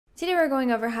Today we're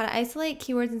going over how to isolate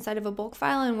keywords inside of a bulk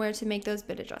file and where to make those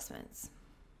bit adjustments.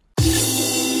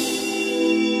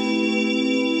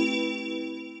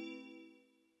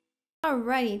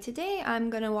 Alrighty, today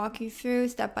I'm going to walk you through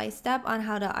step by step on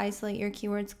how to isolate your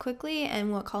keywords quickly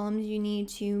and what columns you need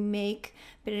to make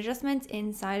bit adjustments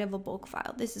inside of a bulk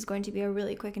file. This is going to be a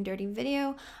really quick and dirty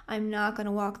video. I'm not going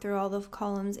to walk through all the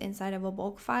columns inside of a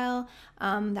bulk file.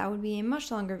 That would be a much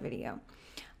longer video.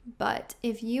 But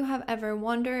if you have ever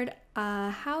wondered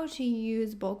how to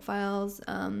use bulk files,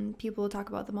 people talk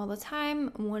about them all the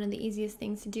time. One of the easiest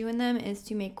things to do in them is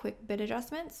to make quick bit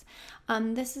adjustments.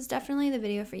 This is definitely the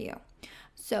video for you.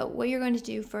 So what you're going to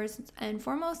do first and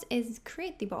foremost is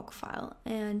create the bulk file,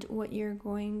 and what you're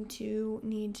going to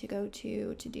need to go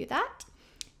to do that,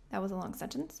 that was a long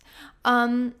sentence,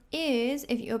 is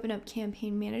if you open up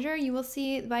Campaign Manager, you will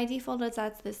see by default it's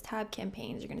at this tab,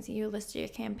 Campaigns. You're going to see your list of your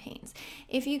campaigns.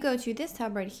 If you go to this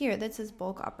tab right here that says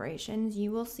Bulk Operations,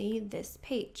 you will see this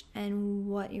page. And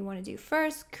what you want to do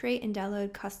first, create and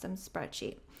download custom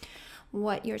spreadsheet.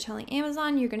 What you're telling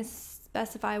Amazon, you're going to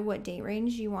specify what date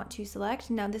range you want to select.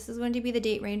 Now this is going to be the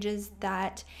date ranges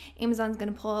that Amazon's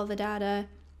going to pull all the data,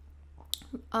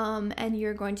 and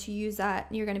you're going to use that.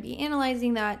 You're going to be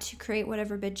analyzing that to create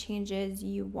whatever bid changes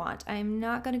you want. I'm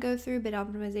not going to go through bid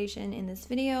optimization in this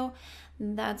video.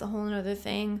 That's a whole nother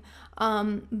thing.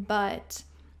 But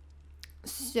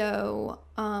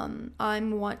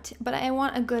I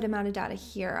want a good amount of data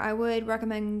here. I would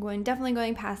recommend definitely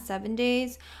going past 7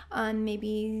 days,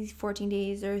 maybe 14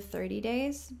 days or 30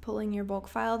 days, pulling your bulk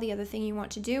file. The other thing you want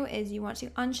to do is you want to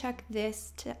uncheck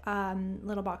this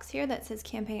little box here that says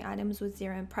campaign items with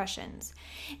 0 impressions.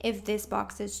 If this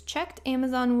box is checked,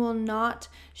 Amazon will not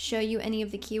show you any of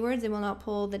the keywords. It will not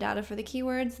pull the data for the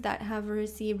keywords that have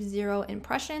received 0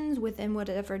 impressions within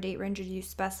whatever date ranges you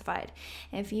specified.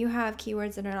 If you have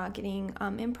keywords that are not getting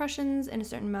impressions in a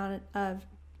certain amount of,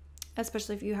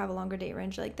 especially if you have a longer date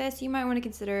range like this, you might want to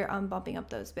consider bumping up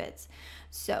those bids.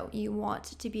 So you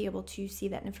want to be able to see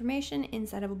that information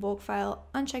inside of a bulk file.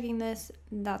 Unchecking this,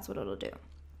 that's what it'll do.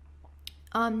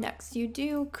 Next, you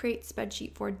do create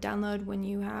spreadsheet for download. When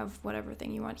you have whatever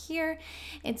thing you want here,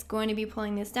 it's going to be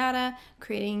pulling this data,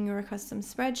 creating your custom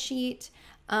spreadsheet.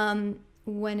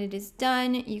 When it is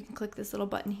done, you can click this little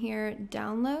button here,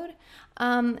 download.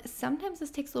 Sometimes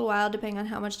this takes a little while depending on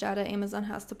how much data Amazon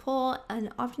has to pull,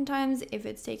 and oftentimes if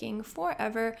it's taking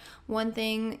forever, one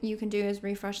thing you can do is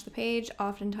refresh the page.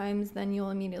 Oftentimes then you'll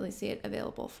immediately see it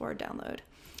available for download.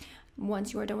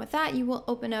 Once you are done with that, you will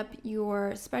open up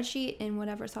your spreadsheet in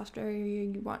whatever software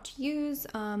you want to use.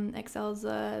 Excel's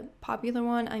a popular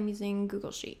one. I'm using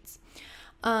Google Sheets.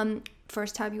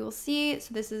 First tab you will see,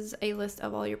 so this is a list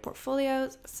of all your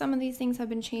portfolios. Some of these things have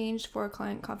been changed for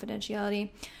client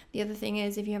confidentiality. The other thing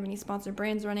is if you have any sponsored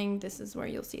brands running, this is where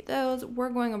you'll see those.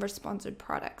 We're going over sponsored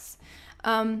products.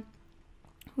 When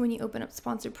you open up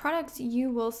sponsored products, you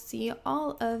will see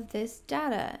all of this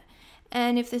data.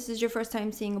 And if this is your first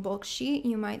time seeing a bulk sheet,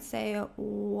 you might say,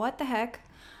 what the heck?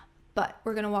 But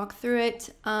we're going to walk through it.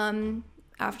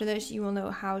 After this, you will know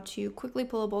how to quickly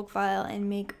pull a bulk file and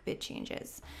make bid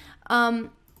changes.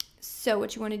 So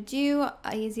what you want to do,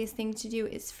 easiest thing to do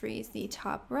is freeze the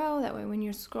top row. That way when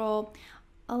you scroll,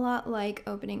 a lot like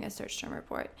opening a search term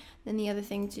report. Then the other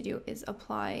thing to do is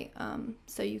apply,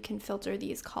 so you can filter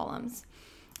these columns.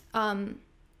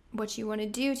 What you want to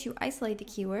do to isolate the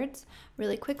keywords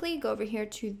really quickly, go over here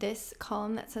to this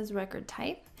column that says record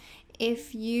type.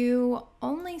 If you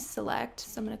only select,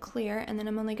 so I'm going to clear, and then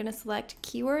I'm only going to select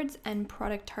keywords and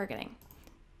product targeting.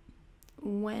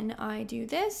 When I do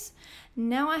this,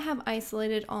 now I have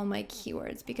isolated all my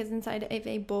keywords, because inside of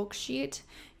a bulk sheet,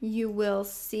 you will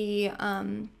see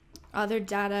other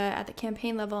data at the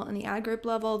campaign level and the ad group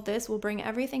level. This will bring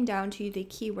everything down to the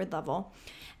keyword level,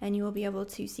 and you will be able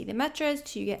to see the metrics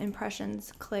to get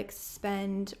impressions, clicks,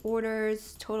 spend,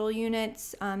 orders, total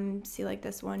units. See, like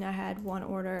this one, I had 1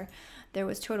 order. There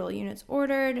was total units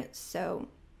ordered, so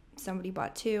somebody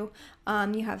bought 2.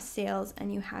 You have sales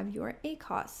and you have your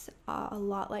ACOS, a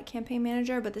lot like Campaign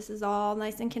Manager, but this is all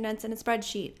nice and condensed in a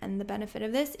spreadsheet. And the benefit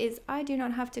of this is I do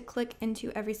not have to click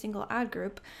into every single ad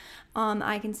group.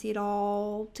 I can see it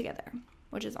all together,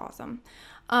 which is awesome.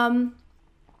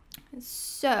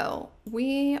 So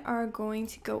we are going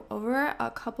to go over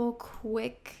a couple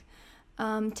quick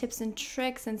tips and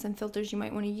tricks and some filters you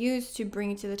might want to use to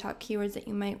bring you to the top keywords that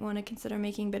you might want to consider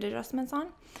making bid adjustments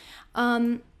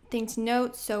on. thing to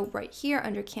note, so right here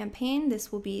under campaign,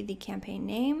 this will be the campaign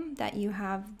name that you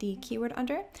have the keyword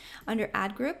under. Under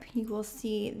ad group, you will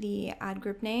see the ad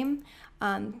group name.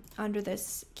 Under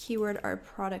this keyword or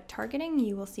product targeting,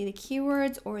 you will see the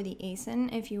keywords or the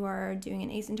ASIN. If you are doing an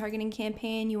ASIN targeting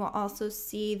campaign, you will also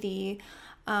see the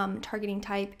targeting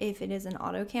type if it is an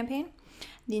auto campaign.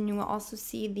 Then you will also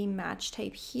see the match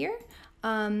type here,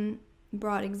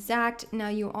 broad exact. Now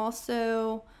you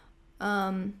also,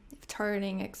 if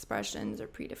targeting expressions are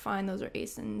predefined, those are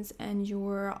ASINs, and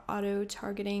your auto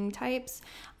targeting types.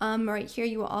 Right here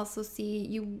you will also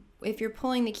see, if you're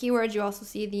pulling the keywords, you also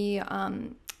see the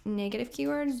negative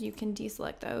keywords. You can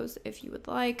deselect those if you would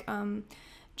like,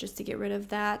 just to get rid of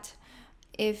that.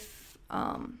 If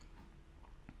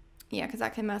yeah, because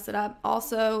that can mess it up.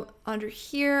 Also under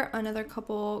here, another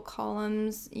couple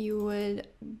columns you would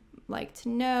like to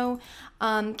know,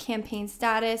 campaign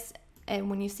status. And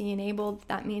when you see enabled,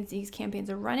 that means these campaigns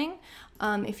are running.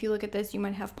 If you look at this, you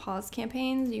might have paused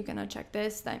campaigns. You can uncheck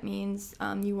this. That means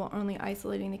you are only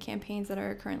isolating the campaigns that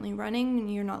are currently running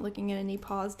and you're not looking at any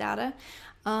paused data.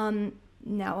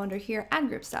 Now under here, ad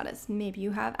group status. Maybe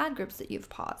you have ad groups that you've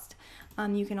paused.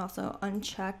 You can also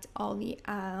uncheck all the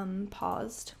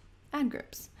paused ad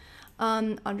groups.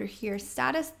 Under here,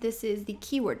 status, this is the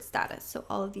keyword status. So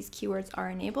all of these keywords are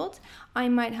enabled. I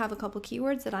might have a couple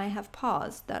keywords that I have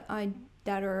paused that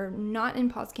are not in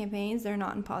paused campaigns, they're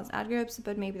not in paused ad groups,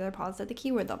 but maybe they're paused at the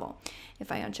keyword level.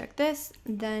 If I uncheck this,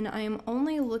 then I am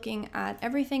only looking at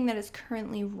everything that is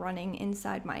currently running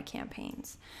inside my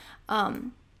campaigns.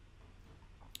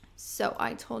 So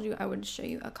I told you I would show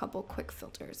you a couple quick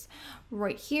filters.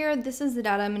 Right here, this is the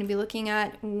data I'm going to be looking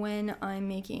at when I'm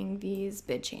making these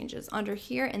bid changes. Under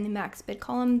here in the max bid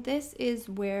column, this is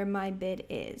where my bid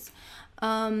is.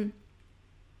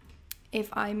 If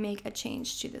I make a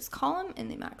change to this column in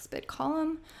the max bid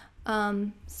column,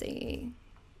 say,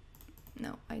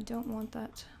 no, I don't want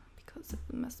that because it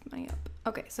messed me up.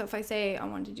 Okay, so if I say I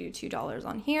want to do $2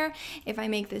 on here, if I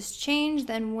make this change,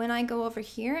 then when I go over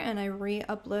here and I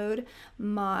re-upload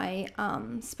my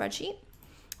spreadsheet,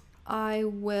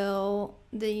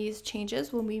 these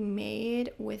changes will be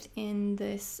made within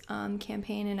this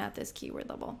campaign and at this keyword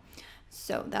level.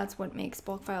 So that's what makes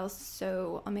bulk files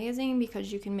so amazing,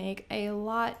 because you can make a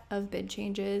lot of bid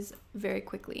changes very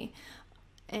quickly.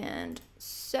 And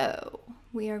so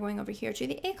we are going over here to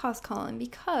the ACoS column,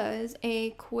 because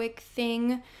a quick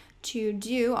thing to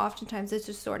do oftentimes is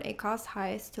to sort ACoS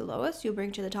highest to lowest. You'll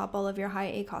bring to the top all of your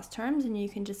high ACoS terms, and you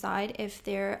can decide if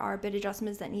there are bid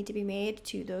adjustments that need to be made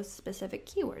to those specific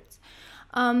keywords.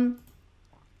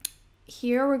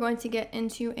 Here we're going to get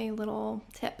into a little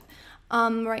tip.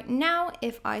 Right now,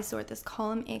 if I sort this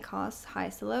column ACoS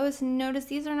highest to lowest, notice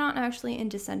these are not actually in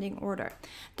descending order.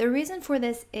 The reason for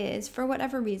this is, for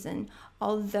whatever reason,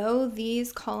 although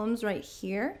these columns right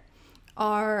here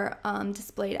are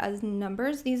displayed as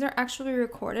numbers, these are actually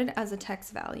recorded as a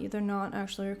text value. They're not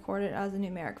actually recorded as a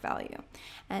numeric value.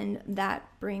 And that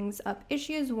brings up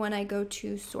issues when I go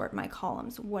to sort my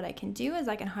columns. What I can do is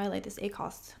I can highlight this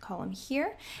ACoS column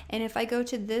here. And if I go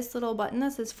to this little button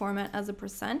that says format as a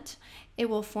 %, it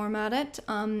will format it.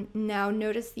 Now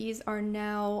notice these are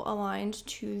now aligned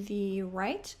to the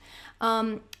right.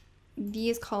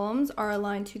 These columns are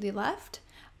aligned to the left.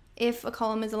 If a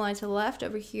column is aligned to the left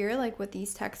over here, like with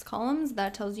these text columns,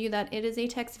 that tells you that it is a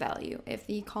text value. If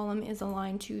the column is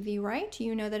aligned to the right,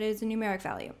 you know that it is a numeric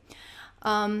value.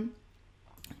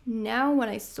 Now when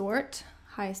I sort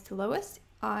highest to lowest,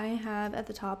 I have at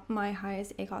the top my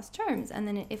highest ACoS terms. And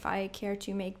then if I care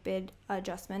to make bid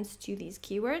adjustments to these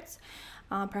keywords,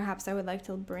 perhaps I would like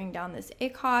to bring down this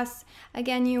ACoS.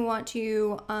 Again, you want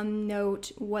to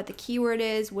note what the keyword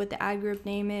is, what the ad group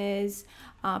name is,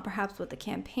 perhaps what the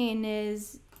campaign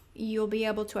is. You'll be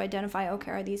able to identify,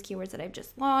 okay, are these keywords that I've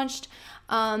just launched?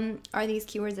 Are these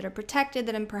keywords that are protected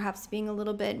that I'm perhaps being a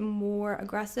little bit more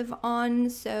aggressive on?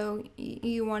 So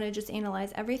you want to just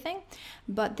analyze everything,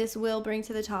 but this will bring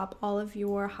to the top all of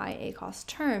your high ACoS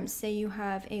terms. Say you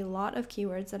have a lot of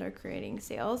keywords that are creating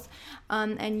sales,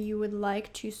 and you would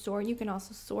like to sort, you can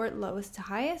also sort lowest to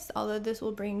highest, although this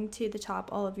will bring to the top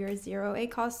all of your 0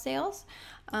 ACoS sales.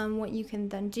 What you can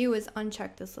then do is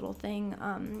uncheck this little thing,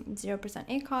 0%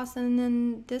 ACoS, and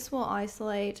then this will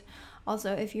isolate.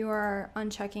 Also, if you are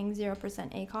unchecking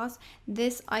 0% ACoS,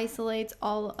 this isolates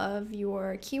all of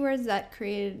your keywords that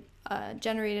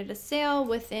generated a sale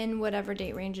within whatever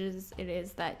date ranges it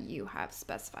is that you have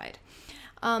specified.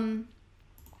 Let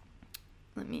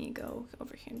me go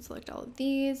over here and select all of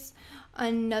these.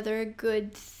 Another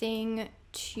good thing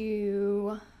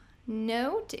to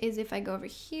note is if I go over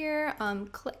here,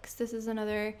 clicks. This is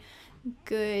another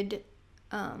good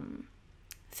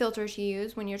filter to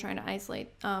use when you're trying to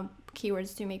isolate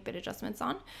keywords to make bid adjustments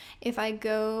on. If I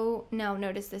go now,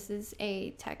 notice this is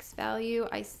a text value.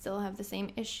 I still have the same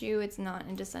issue. It's not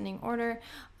in descending order.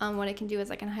 What I can do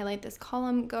is I can highlight this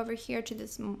column, go over here to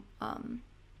this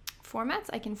formats.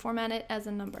 I can format it as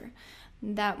a number.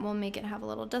 That will make it have a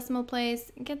little decimal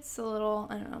place. It gets a little,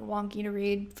 I don't know, wonky to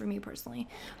read for me personally.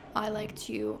 I like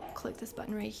to click this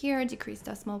button right here, decrease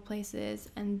decimal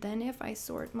places, and then if I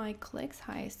sort my clicks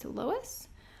highest to lowest,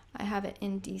 I have it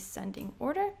in descending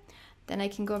order. Then I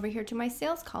can go over here to my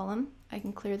sales column. I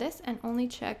can clear this and only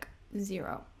check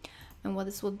 0. And what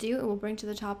this will do, it will bring to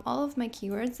the top all of my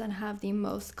keywords that have the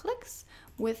most clicks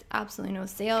with absolutely no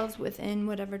sales within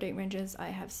whatever date ranges I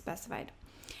have specified.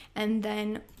 And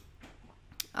then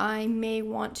I may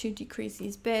want to decrease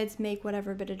these bids, make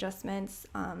whatever bid adjustments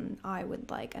I would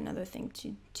like. Another thing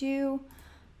to do,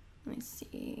 let me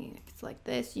see, it's like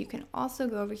this. You can also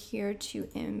go over here to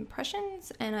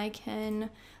impressions, and I can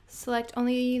select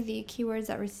only the keywords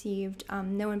that received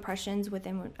no impressions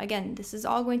within, again, this is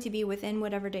all going to be within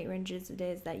whatever date ranges it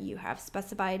is that you have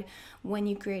specified when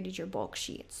you created your bulk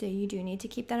sheet. So you do need to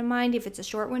keep that in mind. If it's a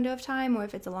short window of time or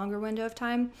if it's a longer window of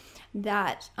time,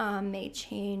 that may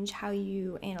change how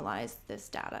you analyze this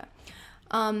data.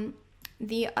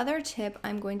 The other tip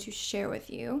I'm going to share with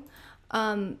you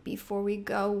before we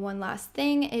go, one last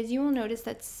thing is you will notice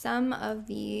that some of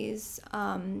these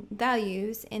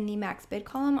values in the max bid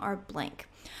column are blank.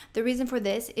 The reason for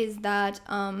this is that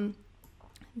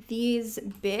these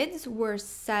bids were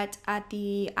set at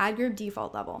the ad group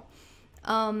default level.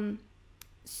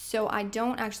 So I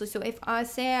don't actually, so if I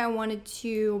say I wanted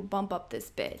to bump up this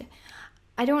bid,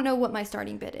 I don't know what my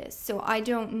starting bid is. So I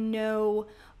don't know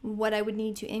what I would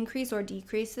need to increase or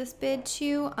decrease this bid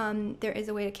to. There is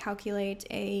a way to calculate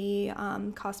a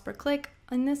cost per click.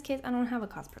 In this case, I don't have a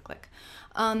cost per click.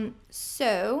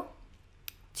 So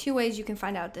 2 ways you can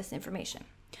find out this information.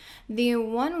 The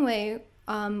one way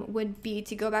would be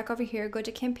to go back over here, go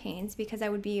to campaigns, because I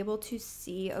would be able to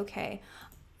see, okay,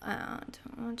 I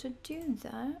don't want to do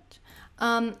that.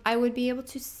 I would be able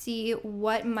to see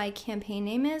what my campaign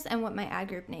name is and what my ad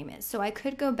group name is. So I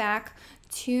could go back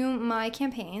to my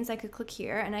campaigns. I could click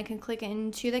here and I can click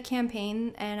into the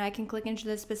campaign and I can click into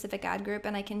the specific ad group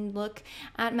and I can look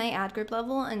at my ad group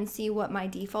level and see what my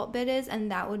default bid is,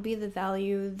 and that would be the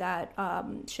value that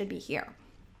should be here.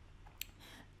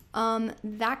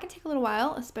 That can take a little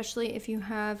while, especially if you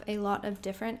have a lot of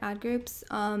different ad groups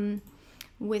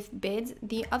with bids.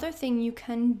 The other thing you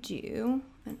can do,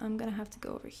 and I'm gonna have to go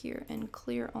over here and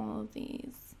clear all of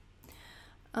these.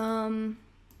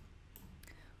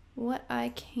 What I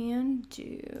can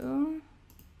do,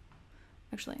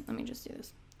 actually, let me just do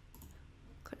this.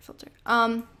 Clear filter.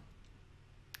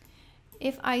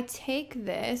 If I take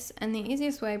this, and the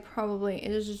easiest way probably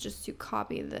is just to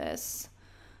copy this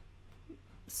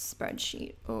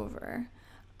spreadsheet over.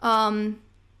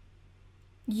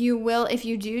 You will, if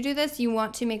you do this, you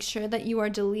want to make sure that you are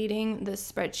deleting the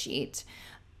spreadsheet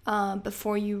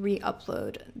before you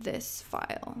re-upload this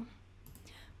file.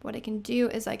 What I can do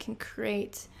is I can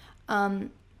create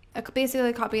basically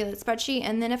a copy of the spreadsheet,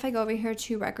 and then if I go over here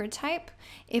to record type,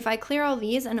 if I clear all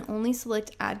these and only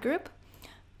select ad group,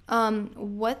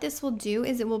 what this will do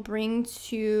is it will bring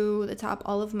to the top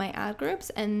all of my ad groups,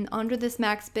 and under this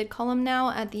max bid column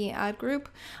now at the ad group,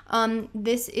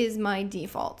 this is my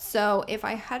default. So if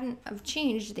I hadn't have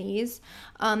changed these,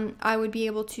 I would be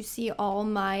able to see all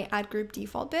my ad group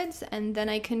default bids, and then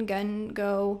I can again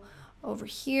go over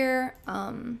here,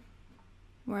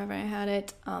 wherever I had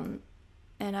it,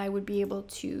 and I would be able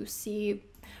to see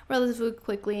relatively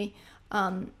quickly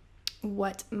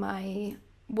what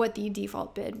the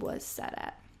default bid was set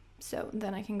at. So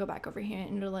then I can go back over here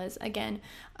and analyze again.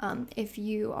 If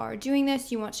you are doing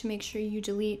this, you want to make sure you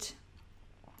delete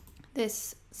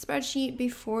this spreadsheet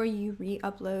before you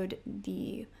re-upload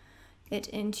it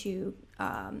into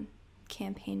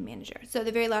Campaign Manager. So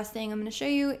the very last thing I'm going to show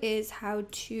you is how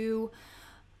to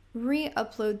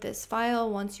re-upload this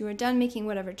file once you are done making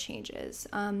whatever changes.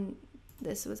 I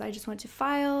just went to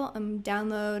File,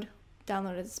 downloaded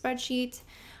the spreadsheet.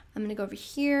 I'm gonna go over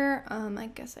here. I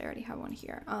guess I already have one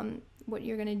here. What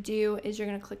you're gonna do is you're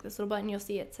gonna click this little button. You'll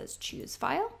see it says choose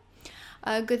file.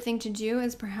 A good thing to do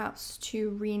is perhaps to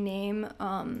rename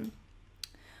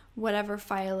whatever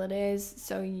file it is.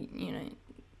 So you know,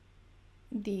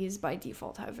 these by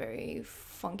default have very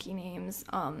funky names.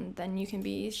 Then you can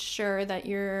be sure that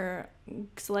you're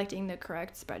selecting the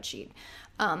correct spreadsheet.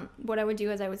 What I would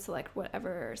do is I would select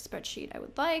whatever spreadsheet I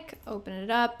would like, open it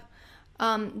up.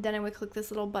 Then I would click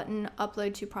this little button,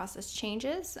 upload to process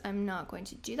changes. I'm not going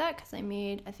to do that because I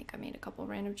think I made a couple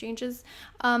random changes,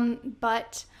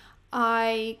 but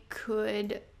I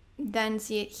could then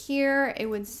see it here. It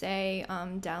would say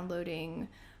downloading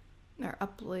or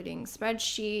uploading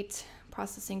spreadsheet,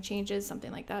 processing changes,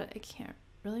 something like that. I can't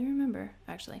really remember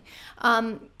actually.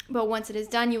 But once it is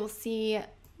done, you will see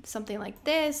something like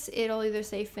this. It'll either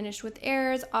say finished with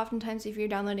errors. Oftentimes if you're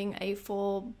downloading a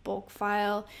full bulk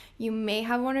file, you may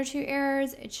have 1 or 2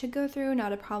 errors. It should go through,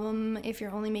 not a problem if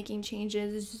you're only making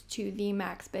changes to the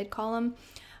max bid column.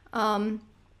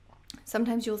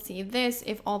 Sometimes you'll see this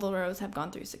if all the rows have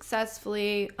gone through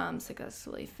successfully,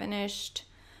 successfully finished.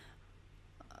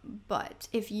 But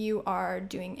if you are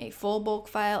doing a full bulk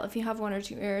file, if you have 1 or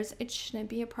 2 errors, it shouldn't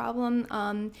be a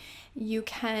problem. You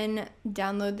can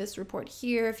download this report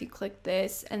here if you click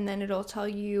this, and then it'll tell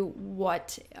you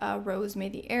what rows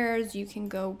made the errors. You can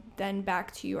go then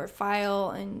back to your file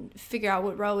and figure out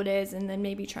what row it is and then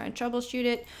maybe try and troubleshoot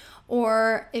it.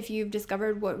 Or if you've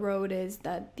discovered what row it is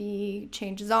that the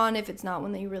change is on, if it's not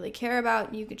one that you really care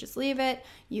about, you could just leave it.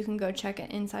 You can go check it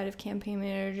inside of Campaign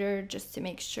Manager just to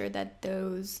make sure that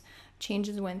those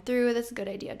changes went through. That's a good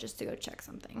idea just to go check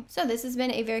something. So this has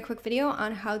been a very quick video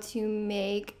on how to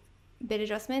make bid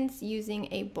adjustments using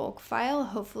a bulk file.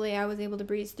 Hopefully I was able to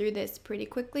breeze through this pretty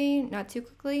quickly, not too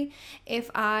quickly.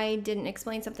 If I didn't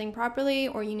explain something properly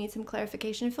or you need some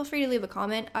clarification, feel free to leave a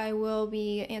comment. I will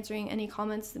be answering any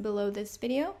comments below this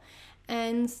video,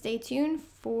 and stay tuned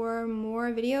for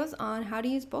more videos on how to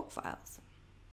use bulk files.